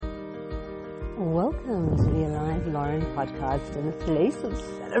Welcome to the Alive Loren Podcast, in a place of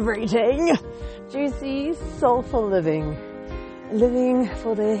celebrating juicy, soulful living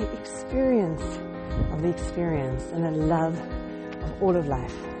for the experience of the experience, and a love of all of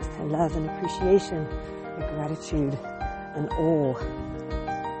life, a love and appreciation, a gratitude and awe.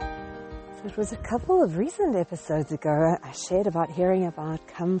 So it was a couple of recent episodes ago I shared about hearing about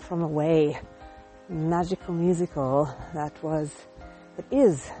Come From Away, magical musical that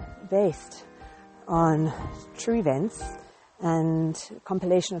is based on true events and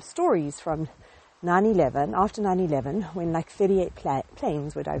compilation of stories from 9/11, after 9/11, when 38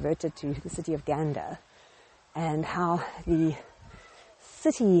 planes were diverted to the city of Gander, and how the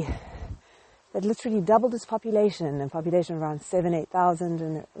city that literally doubled its population, around 8,000,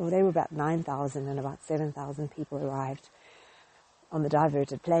 and they were about 9,000, and about 7,000 people arrived on the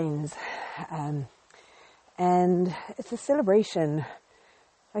diverted planes. And it's a celebration.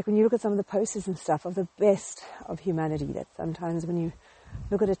 Like when you look at some of the posters and stuff of the best of humanity, that sometimes when you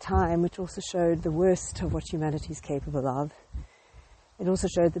look at a time which also showed the worst of what humanity is capable of, it also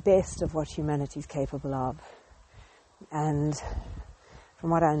showed the best of what humanity is capable of. And from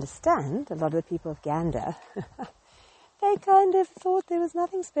what I understand, a lot of the people of Gander, they kind of thought there was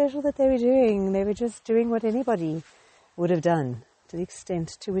nothing special that they were doing. They were just doing what anybody would have done, to the extent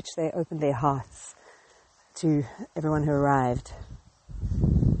to which they opened their hearts to everyone who arrived.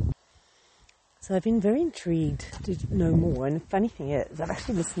 So I've been very intrigued to know more, and the funny thing is, I've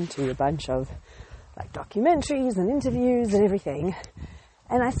actually listened to a bunch of documentaries and interviews and everything,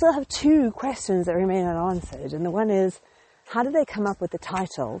 and I still have two questions that remain unanswered. And the one is, how did they come up with the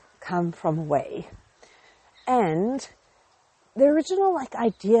title Come From Away? And the original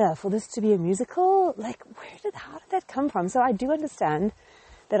idea for this to be a musical, how did that come from? So I do understand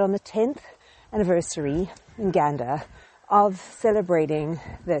that on the 10th anniversary in Gander of celebrating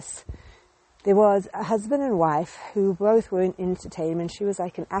this, there was a husband and wife who both were in entertainment. She was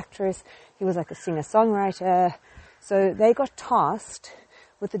an actress, he was a singer-songwriter. So they got tasked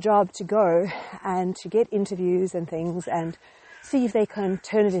with the job to go and to get interviews and things and see if they can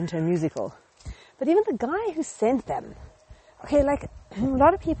turn it into a musical. But even the guy who sent them, a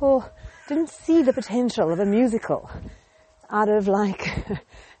lot of people didn't see the potential of a musical out of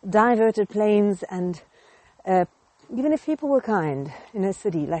diverted planes, and even if people were kind in a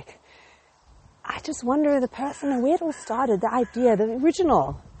city, I just wonder the person and where it all started, the idea, the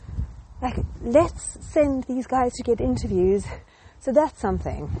original. Let's send these guys to get interviews. So that's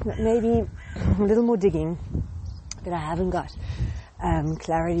something that maybe a little more digging that I haven't got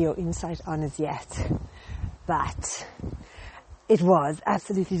clarity or insight on as yet. But it was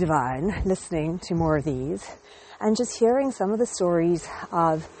absolutely divine listening to more of these and just hearing some of the stories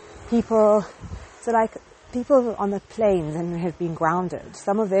of people. So people on the planes and had been grounded.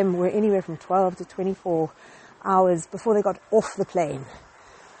 Some of them were anywhere from 12 to 24 hours before they got off the plane.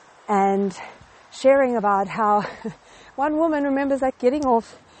 And sharing about how one woman remembers getting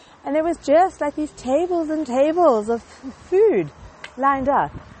off, and there was just these tables and tables of food lined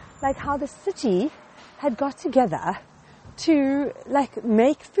up. How the city had got together to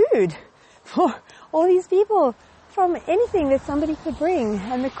make food for all these people from anything that somebody could bring,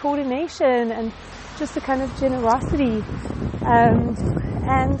 and the coordination and just the kind of generosity.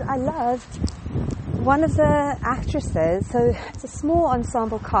 And I loved one of the actresses. So it's a small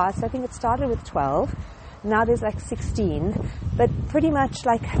ensemble cast. I think it started with 12. Now there's 16. But pretty much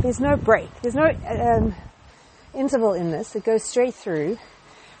there's no break. There's no interval in this. It goes straight through.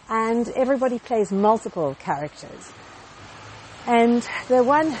 And everybody plays multiple characters. And the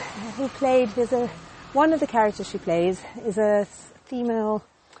one who played, one of the characters she plays is a female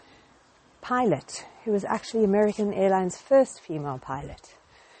pilot who was actually American Airlines' first female pilot.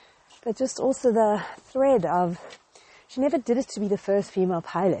 But just also the thread of, she never did it to be the first female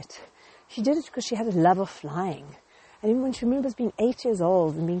pilot. She did it because she had a love of flying. And even when she remembers being 8 years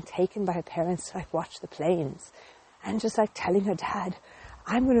old and being taken by her parents to watch the planes, and just telling her dad,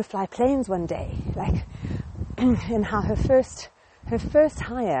 I'm going to fly planes one day. And how her first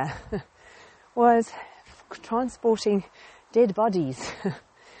hire was transporting dead bodies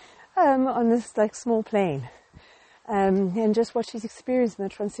on this small plane, and just what she's experienced in the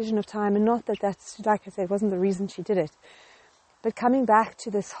transition of time. And not that's I said, wasn't the reason she did it, but coming back to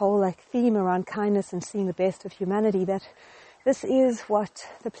this whole theme around kindness and seeing the best of humanity, that this is what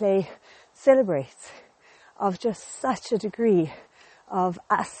the play celebrates, of just such a degree of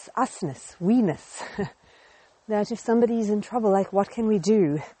usness, we-ness, that if somebody's in trouble, what can we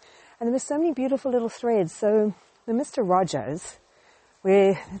do? And there were so many beautiful little threads. So the Mr. Rogers,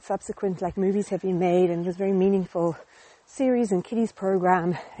 where subsequent movies have been made, and it was very meaningful series in Kitty's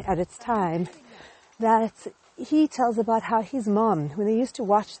program at its time that he tells about how his mom, when they used to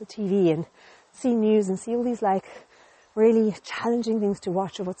watch the TV and see news and see all these like really challenging things to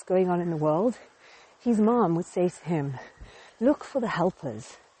watch of what's going on in the world, his mom would say to him, look for the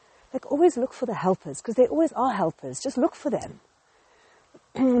helpers. Like, always look for the helpers, because there always are helpers. Just look for them.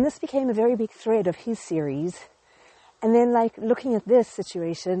 And this became a very big thread of his series. And then, like, looking at this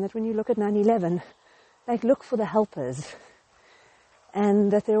situation, that when you look at 9/11, like, look for the helpers.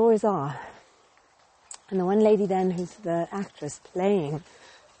 And that there always are. And the one lady then, who's the actress playing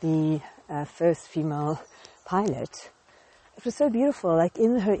the first female pilot, it was so beautiful. Like,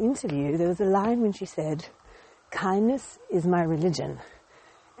 in her interview, there was a line when she said, kindness is my religion,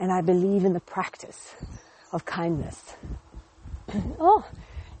 and I believe in the practice of kindness. Oh,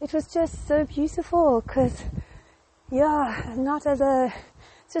 it was just so beautiful, because, yeah,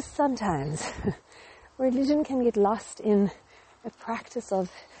 just sometimes religion can get lost in a practice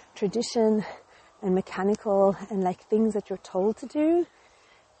of tradition and mechanical and like things that you're told to do,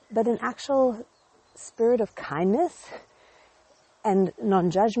 but an actual spirit of kindness and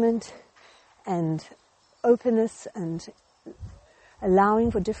non-judgment and openness and allowing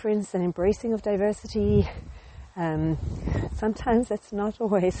for difference and embracing of diversity. Sometimes that's not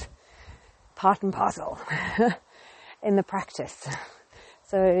always part and parcel in the practice.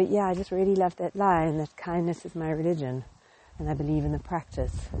 So yeah, I just really love that line, that kindness is my religion and I believe in the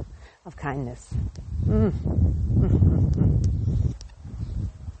practice of kindness.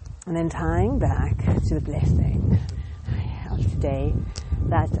 And then tying back to the blessing of today,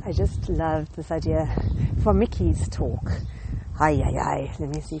 that I just loved this idea for Mickey's talk. Let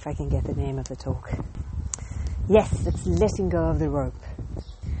me see if I can get the name of the talk. Yes, it's letting go of the rope.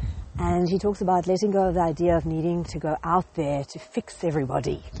 And he talks about letting go of the idea of needing to go out there to fix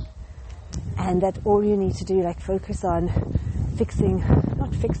everybody. And that all you need to do, like, focus on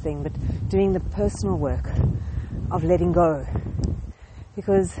not fixing, but doing the personal work of letting go.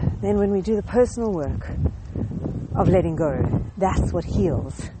 Because then when we do the personal work of letting go, that's what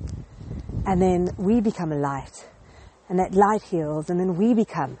heals. And then we become a light. And that light heals, and then we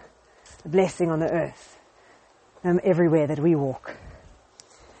become a blessing on the earth, everywhere that we walk.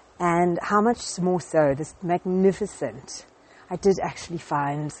 And how much more so, this magnificent, I did actually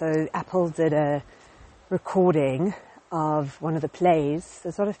find, so Apple did a recording of one of the plays. So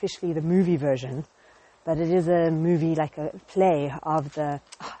it's not officially the movie version, but it is a movie, like a play of a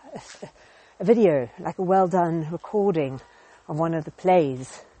video, like a well done recording of one of the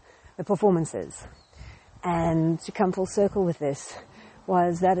plays, the performances. And to come full circle with this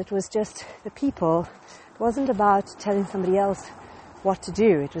was that it was just the people. It wasn't about telling somebody else what to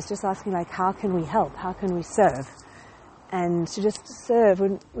do. It was just asking, like, how can we help? How can we serve? And to just serve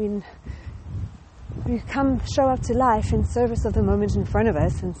when we show up to life in service of the moment in front of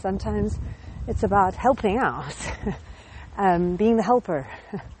us. And sometimes it's about helping out, being the helper.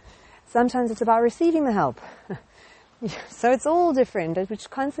 Sometimes it's about receiving the help. So it's all different, which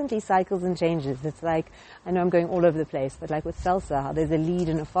constantly cycles and changes. It's like, I know I'm going all over the place, but like with salsa, how there's a lead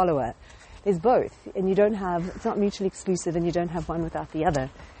and a follower. There's both, and it's not mutually exclusive, and you don't have one without the other.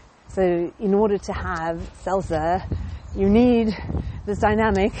 So in order to have salsa, you need this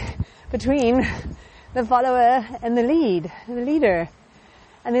dynamic between the follower and the leader.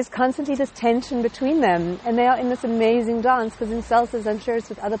 And there's constantly this tension between them, and they are in this amazing dance, because in salsas, I'm sure it's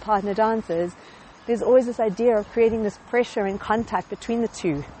with other partner dancers, there's always this idea of creating this pressure and contact between the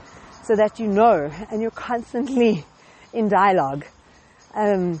two so that you know, and you're constantly in dialogue.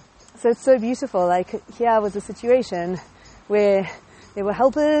 So it's so beautiful. Like, here was a situation where there were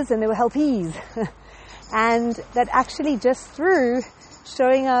helpers and there were helpees. And that actually just through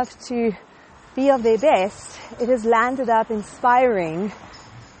showing up to be of their best, it has landed up inspiring.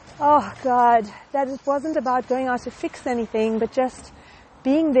 Oh God, that it wasn't about going out to fix anything, but just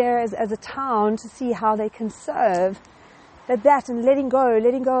being there as a town to see how they can serve, that and letting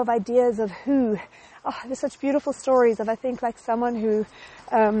go of ideas of who. Oh, there's such beautiful stories of, I think, like someone who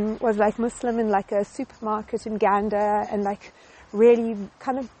was like Muslim in like a supermarket in Gander, and like really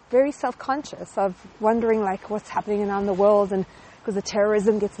kind of very self-conscious of wondering like what's happening around the world, and because the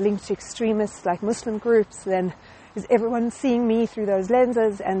terrorism gets linked to extremist like Muslim groups, then is everyone seeing me through those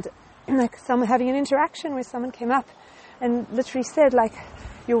lenses? And like someone having an interaction where someone came up and literally said like,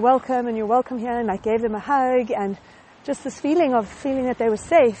 you're welcome and you're welcome here, and like gave them a hug, and just this feeling that they were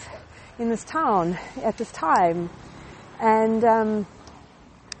safe in this town at this time. And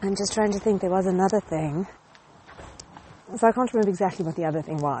I'm just trying to think, there was another thing. So I can't remember exactly what the other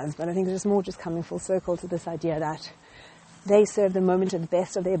thing was, but I think it's just more just coming full circle to this idea that they served the moment to the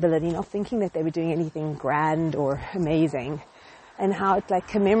best of their ability, not thinking that they were doing anything grand or amazing. And how it, like,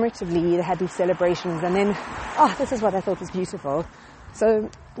 commemoratively they had these celebrations. And then, this is what I thought was beautiful. So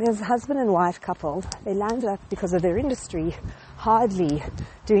there's a husband and wife couple. They landed up, because of their industry, hardly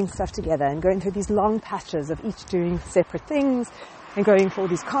doing stuff together and going through these long patches of each doing separate things and going for all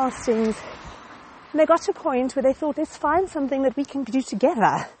these castings. And they got to a point where they thought, let's find something that we can do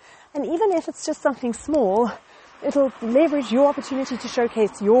together. And even if it's just something small, it'll leverage your opportunity to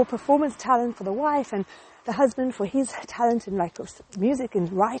showcase your performance talent for the wife, and the husband for his talent in, like, music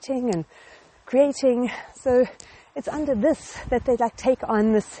and writing and creating. So it's under this that they, like, take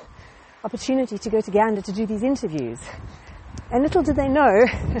on this opportunity to go to Gander to do these interviews. And little did they know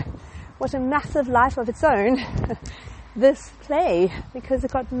what a massive life of its own this play, because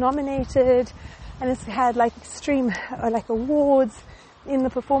it got nominated and it's had, like, extreme like awards in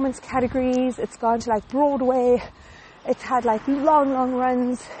the performance categories. It's gone to, like, Broadway. It's had, like, long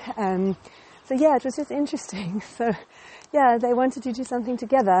runs. So yeah, it was just interesting. So yeah, they wanted to do something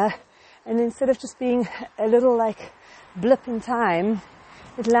together, and instead of just being a little, like, blip in time,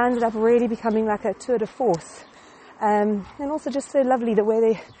 it landed up really becoming like a tour de force. And also just so lovely the way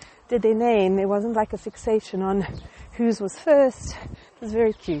they did their name. There wasn't, like, a fixation on whose was first. It was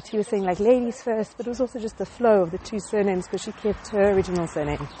very cute. He was saying, like, ladies first, but it was also just the flow of the two surnames, because she kept her original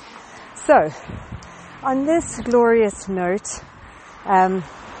surname. So, on this glorious note, oh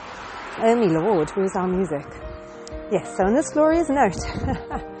my Lord, where's our music? Yes, so on this glorious note,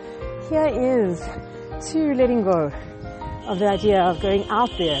 here is to letting go of the idea of going out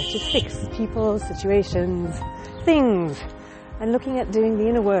there to fix people, situations, things, and looking at doing the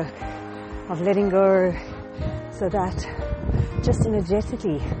inner work of letting go, so that just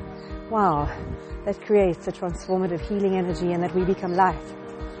energetically, wow, that creates a transformative healing energy, and that we become light.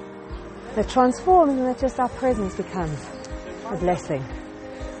 That transforms, and that just our presence becomes a blessing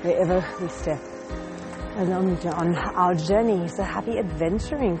wherever we step along on our journey. So happy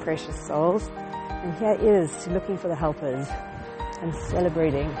adventuring, precious souls. And here is to looking for the helpers and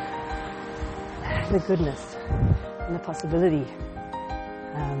celebrating the goodness and the possibility.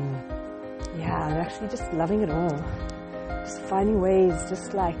 And actually just loving it all. Just finding ways,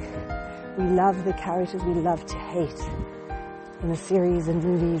 just like we love the characters we love to hate in the series and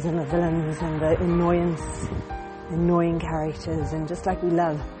movies, and the villains and the annoying characters, and just like we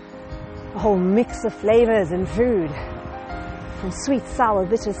love a whole mix of flavors in food, from sweet, sour,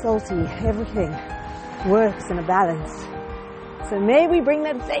 bitter, salty, everything works in a balance. So may we bring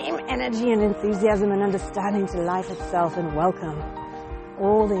that same energy and enthusiasm and understanding to life itself, and welcome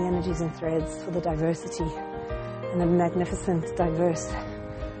all the energies and threads for the diversity and the magnificent, diverse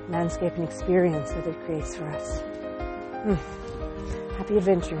landscape and experience that it creates for us. Happy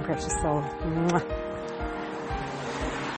adventuring, precious soul. Mwah.